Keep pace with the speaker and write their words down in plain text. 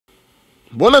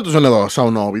Bueno, entonces bienvenidos a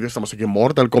un nuevo vídeo. Estamos aquí en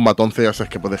Mortal Kombat 11. Ya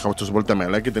sabéis que podéis dejar vuestros vueltas a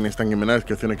like, que tenéis también en la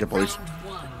descripción y que podéis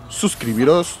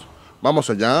suscribiros. Vamos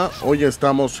allá. Hoy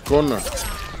estamos con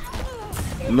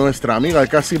nuestra amiga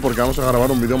casi, porque vamos a grabar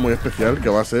un vídeo muy especial que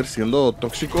va a ser siendo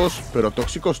tóxicos, pero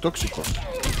tóxicos. Tóxicos.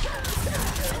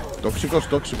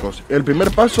 El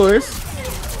primer paso es,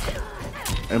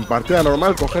 en partida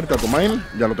normal, cogerte a tu main.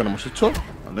 Ya lo tenemos hecho,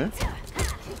 ¿vale?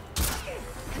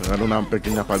 Voy a dar una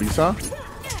pequeña paliza.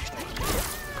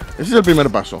 Ese es el primer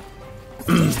paso.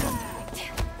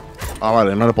 Ah,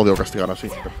 vale, no le he podido castigar así.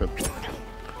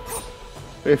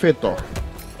 Perfecto.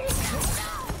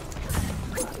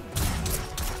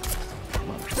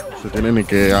 Vale, se tiene ni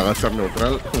que agachar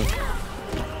neutral.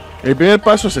 El primer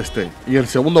paso es este. Y el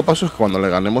segundo paso es cuando le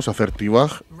ganemos hacer T-Bag.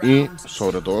 Y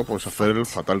sobre todo pues hacer el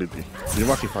Fatality.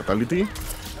 T-Bag y Fatality.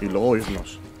 Y luego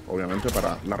irnos. Obviamente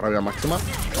para la rabia máxima.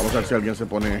 Vamos a ver si alguien se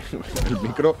pone el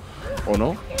micro o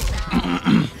no.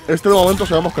 Este de momento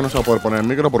sabemos que no se va a poder poner el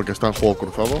micro porque está en juego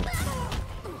cruzado.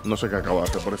 No sé qué acabo de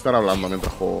hacer por estar hablando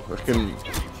mientras juego. Es que...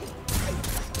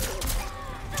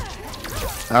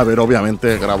 A ver,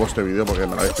 obviamente grabo este vídeo porque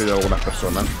me lo habéis pedido algunas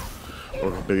personas.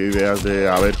 Porque pedí ideas de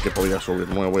a ver qué podía subir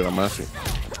nuevo y demás. Y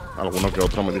alguno que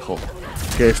otro me dijo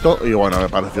que esto... Y bueno, me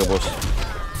pareció pues...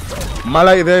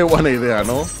 mala idea y buena idea,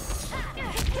 ¿no?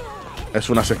 Es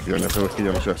una sección, ya sabéis que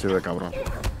yo no soy así de cabrón.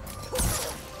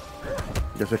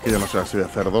 Ya sé que yo no soy así de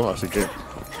cerdo, así que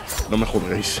no me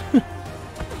juzguéis.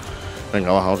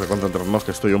 Venga, vamos a concentrarnos,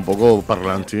 que estoy un poco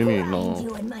parlanchín y no...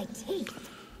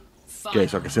 Que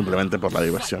eso, que simplemente por la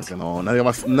diversión, que no...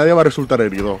 Nadie va a resultar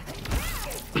herido.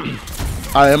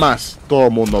 Además, todo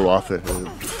el mundo lo hace,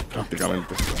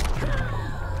 prácticamente.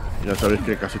 Ya sabéis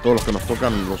que casi todos los que nos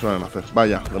tocan lo suelen hacer.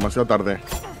 Vaya, demasiado tarde.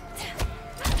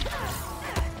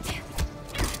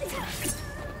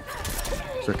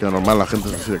 Si es que normal la gente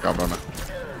es así de cabrona.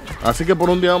 Así que por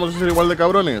un día vamos a ser igual de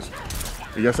cabrones.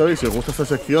 Y ya sabéis, si os gusta esta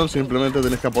sección, simplemente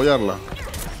tenéis que apoyarla.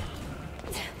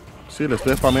 Sí, le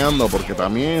estoy spameando porque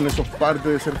también eso es parte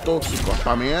de ser tóxico.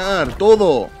 Spamear,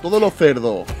 todo lo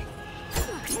cerdo.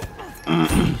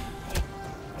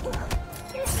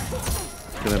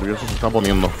 Qué nervioso se está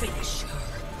poniendo.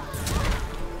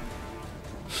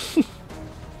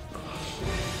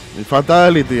 Y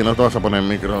Fatality, no te vas a poner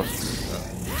micros.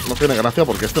 No tiene gracia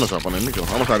porque este no se va a poner el micro.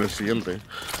 Vamos a ver el siguiente.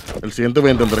 El siguiente voy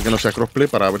a intentar que no sea crossplay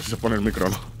para ver si se pone el micro o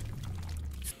no.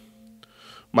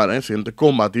 Vale, el siguiente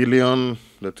Combatillion.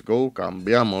 Let's go.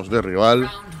 Cambiamos de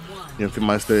rival. Y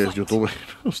encima este es youtuber.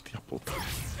 Hostia puta.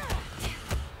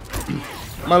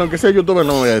 Vale, aunque sea youtuber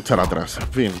no me voy a echar atrás.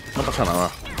 En fin, no pasa nada.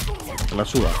 Me la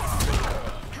suda.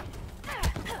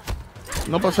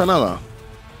 No pasa nada.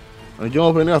 Yo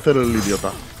hemos venido a hacer el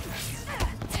idiota.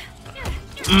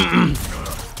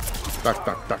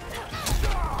 Tac.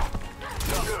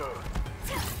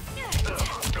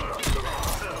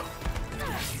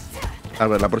 A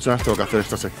ver, la próxima vez tengo que hacer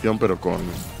esta sección, pero con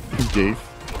Jade.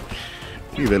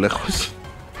 Y de lejos.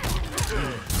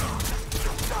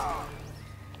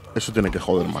 Eso tiene que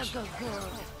joder más.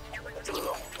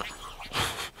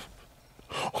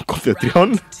 ¿Un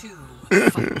concentrión?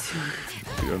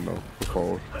 Dios, no, por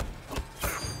favor.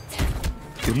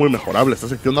 Es muy mejorable, esta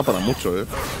sección da para mucho,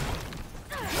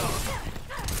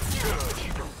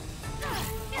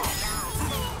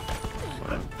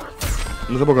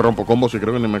 No sé por qué rompo combos y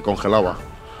creo que ni me congelaba.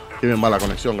 Qué bien va la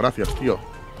conexión, gracias, tío.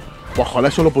 Ojalá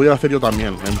eso lo pudiera hacer yo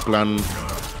también. En plan,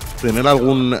 tener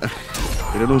un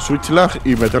switch lag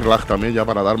y meter lag también ya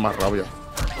para dar más rabia.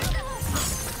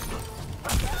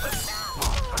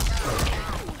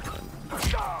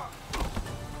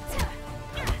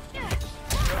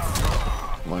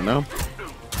 Bueno.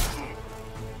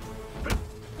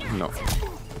 No.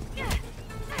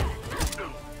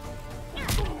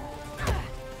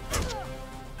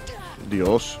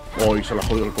 Dios. Hoy se la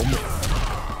jodió el combo.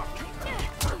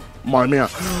 Madre mía.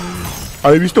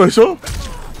 ¿Habéis visto eso?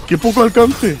 ¡Qué poco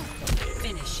alcance!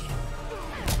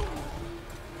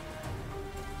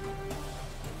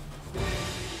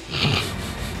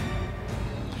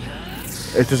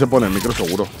 Este se pone el micro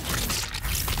seguro.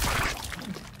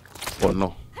 Pues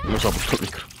no. No se ha puesto el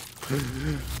micro.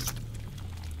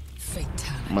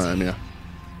 Madre mía.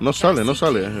 No sale. No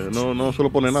se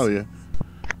lo pone nadie.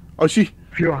 ¡Ay, sí!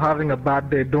 If you're having a bad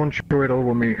day, don't show it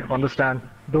over me. Understand?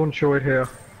 Don't show it here.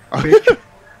 Bitch.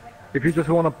 If you just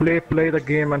wanna play the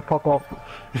game and fuck off.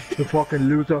 You fucking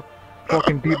loser.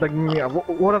 Fucking like me.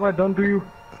 What have I done to you?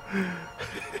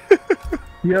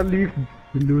 Yeah, leave,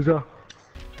 you loser.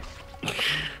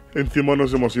 Encima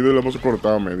nos hemos ido y lo hemos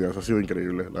cortado a medias. Ha sido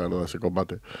increíble, la verdad, ese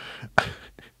combate.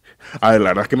 A ver,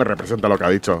 la verdad es que me representa lo que ha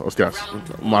dicho. Hostias,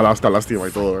 me ha dado hasta lástima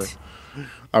y todo,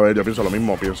 A ver, yo pienso lo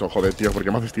mismo. Pienso, joder, tío, ¿por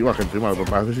qué me haces tibaje encima?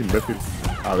 Me haces imbécil.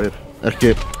 A ver, es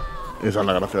que esa es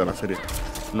la gracia de la serie.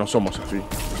 No somos así.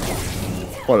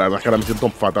 Joder, la verdad es que ahora me siento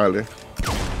fatal,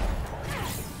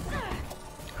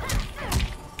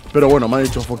 Pero bueno, me ha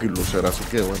dicho fucking loser, así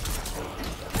que bueno.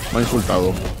 Me ha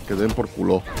insultado. Que den por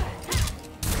culo.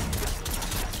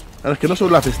 Ahora, es que no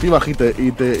solo la festiva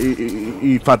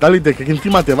y fatality, que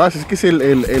encima te vas. Es que es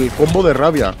el combo de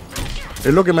rabia.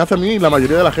 Es lo que me hace a mí y la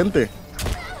mayoría de la gente.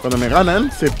 Cuando me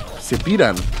ganan, se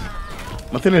piran.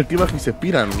 Me hacen el tibaj y se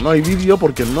piran. No hay vídeo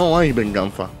porque no hay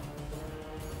venganza.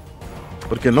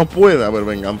 Porque no puede haber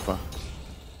venganza.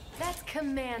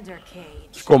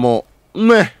 Es como...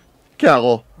 meh, ¿qué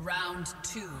hago?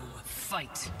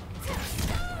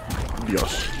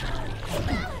 Dios.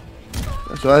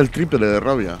 Eso da el triple de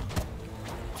rabia.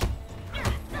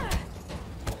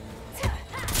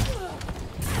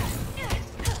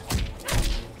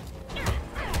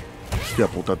 Hostia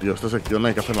puta, tío. Esta sección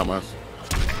hay que hacerla más.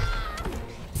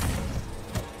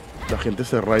 La gente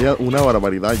se raya una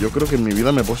barbaridad. Yo creo que en mi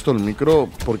vida me he puesto el micro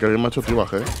porque alguien me ha hecho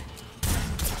tibaje,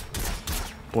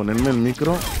 Ponerme el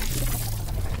micro.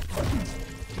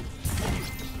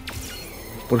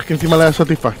 Porque es que encima le da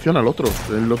satisfacción al otro.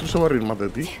 El otro se va a reír más de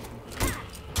ti.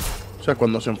 O sea,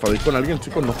 cuando os enfadéis con alguien,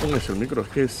 chicos, no pongáis el micro. Es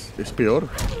que es peor.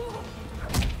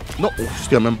 No,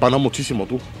 hostia, me he empanado muchísimo,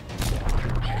 tú.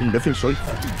 Qué imbécil soy.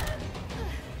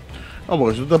 No,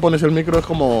 porque si tú te pones el micro es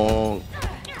como...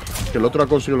 que el otro ha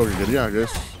conseguido lo que quería, que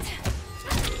es...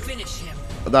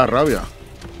 da rabia.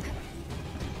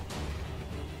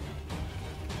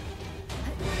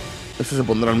 ¿Este se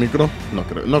pondrá el micro?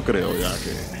 No creo ya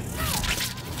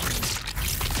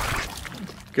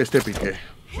que este pique.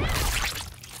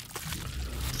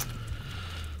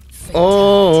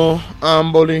 Oh,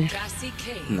 Amboli.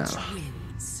 Nada.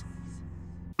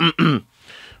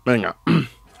 Venga.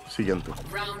 Siguiente.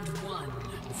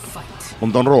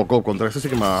 Montón Robocop. Contra ese sí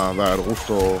que me va a dar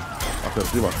gusto hacer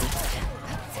tibaje.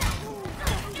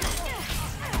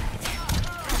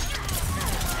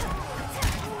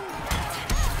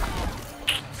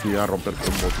 Sí, a romper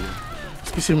combo, tío.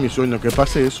 Es que ese es mi sueño, que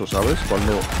pase eso, ¿sabes?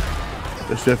 Cuando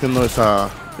estoy haciendo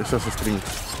esas strings.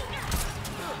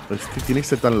 Es que tiene que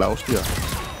ser tan la hostia.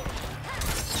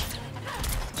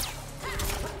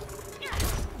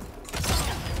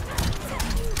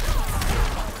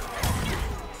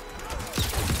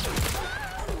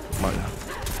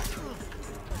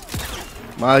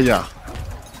 Vaya.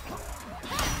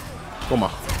 Toma.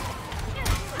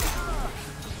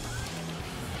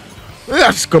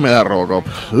 Asco me da Robocop.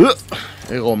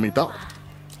 He vomitado.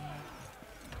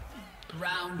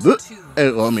 He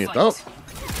vomitado.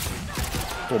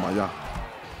 Toma ya.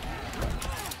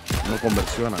 No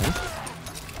conversiona,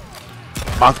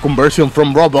 Bad conversion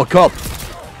from Robocop.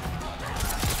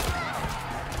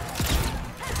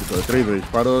 Un poquito de trade de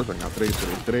disparos. Venga,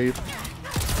 trade.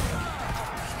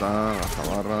 Está, hasta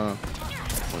barra.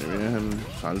 Muy bien.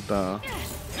 Salta.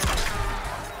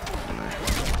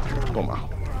 Toma.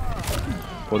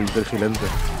 Por inteligente.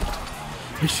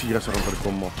 Y si ya se rompe el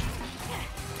combo.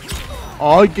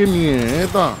 ¡Ay, qué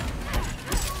mierda!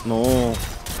 No.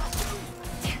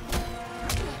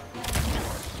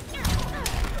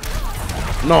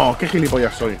 No, qué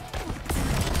gilipollas soy.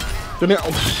 Tenía...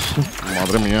 Uf,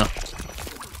 madre mía.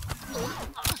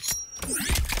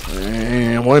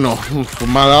 Bueno,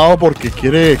 me ha dado porque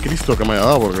quiere Cristo que me haya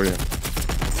dado, porque...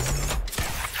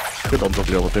 Qué tonto,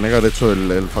 tío. Tiene que haber hecho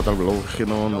el Fatal Blow. Es que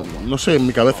no sé, en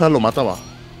mi cabeza lo mataba.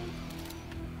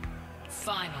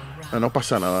 No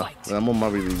pasa nada. Le damos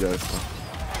más vidilla a esto.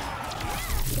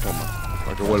 Toma,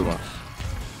 para que vuelva.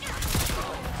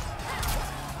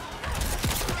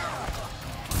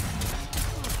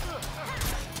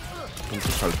 Punto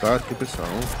saltar, qué pesado.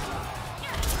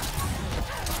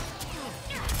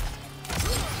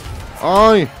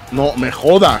 ¡Ay! ¡No, me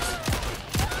jodas!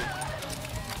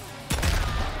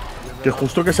 Que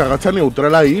justo que se agacha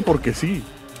neutral ahí, porque sí.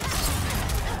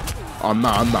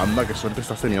 Anda, qué suerte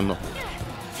estás teniendo.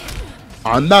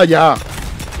 ¡Anda ya!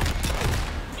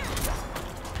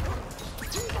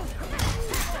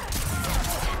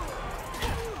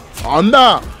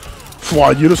 ¡Anda!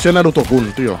 Fua, yo no sé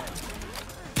Naruto-kun, tío.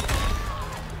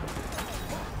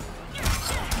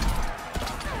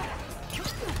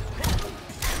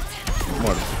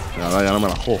 Bueno, ya no me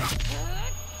la juego.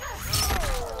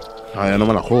 Ya no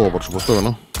me la juego, por supuesto que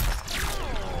no.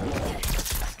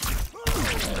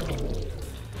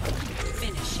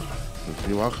 El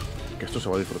tibaj, que esto se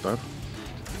va a disfrutar.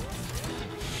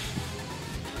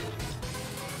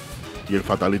 Y el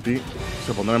Fatality,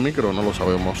 ¿se pondrá en micro? No lo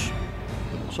sabemos.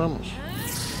 No lo sabemos.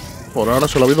 Por ahora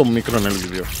solo ha habido un micro en el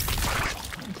vídeo.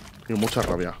 Y mucha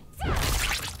rabia.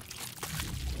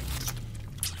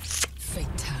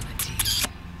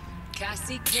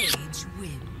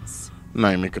 No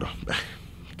hay micro.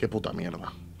 Qué puta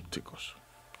mierda, chicos.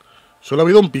 Solo ha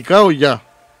habido un picado y ya.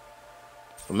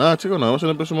 Pues nada, chicos, nos vemos en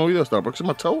el próximo vídeo. Hasta la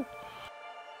próxima, chao.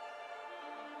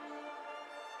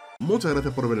 Muchas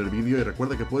gracias por ver el vídeo y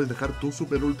recuerda que puedes dejar tu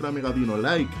super ultra mega dino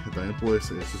like. También puedes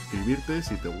suscribirte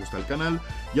si te gusta el canal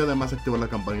y además activar la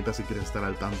campanita si quieres estar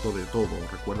al tanto de todo.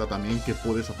 Recuerda también que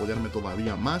puedes apoyarme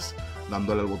todavía más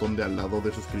dándole al botón de al lado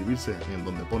de suscribirse en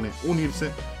donde pone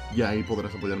unirse y ahí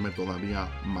podrás apoyarme todavía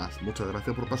más. Muchas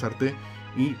gracias por pasarte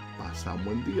y pasa un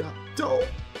buen día. ¡Chao!